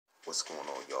What's going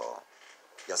on, y'all?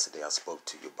 Yesterday I spoke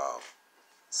to you about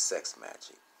sex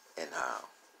magic and how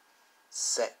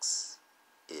sex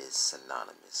is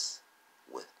synonymous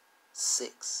with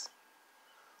six.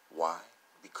 Why?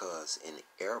 Because in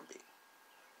Arabic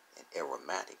and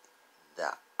aromatic,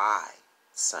 the I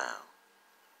sound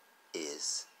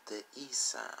is the E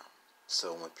sound.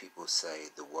 So when people say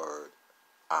the word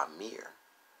Amir,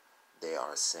 they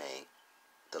are saying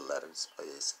the letters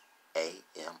is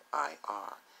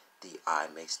A-M-I-R. The I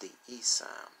makes the E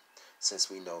sound. Since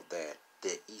we know that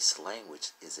the East language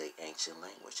is an ancient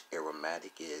language.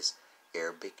 Aromatic is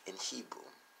Arabic and Hebrew.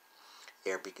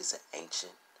 Arabic is an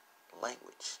ancient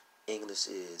language. English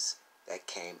is that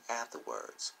came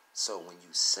afterwards. So when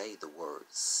you say the word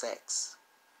sex,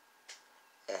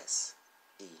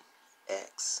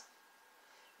 S-E-X,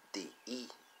 the E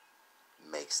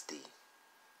makes the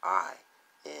I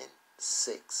in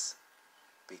six,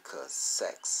 because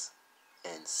sex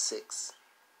and six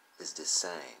is the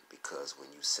same, because when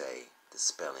you say the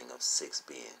spelling of six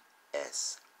being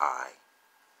S-I-X,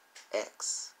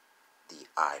 the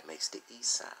I makes the E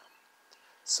sound.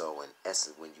 So in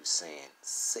essence, when you're saying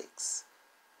six,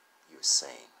 you're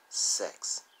saying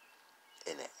sex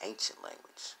in an ancient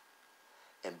language.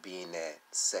 And being that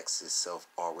sex itself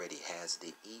already has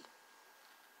the E,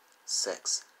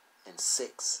 sex and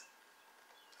six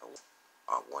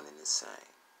are one and the same.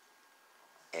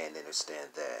 And understand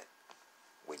that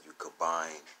when you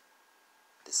combine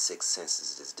the six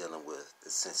senses that's dealing with the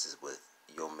senses with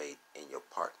your mate and your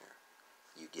partner,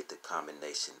 you get the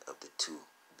combination of the two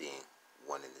being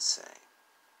one and the same.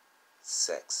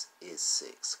 Sex is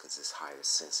six because it's higher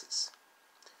senses.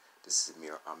 This is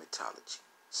Amir Amøn L.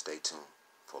 Stay tuned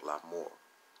for a lot more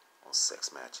on sex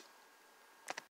magic.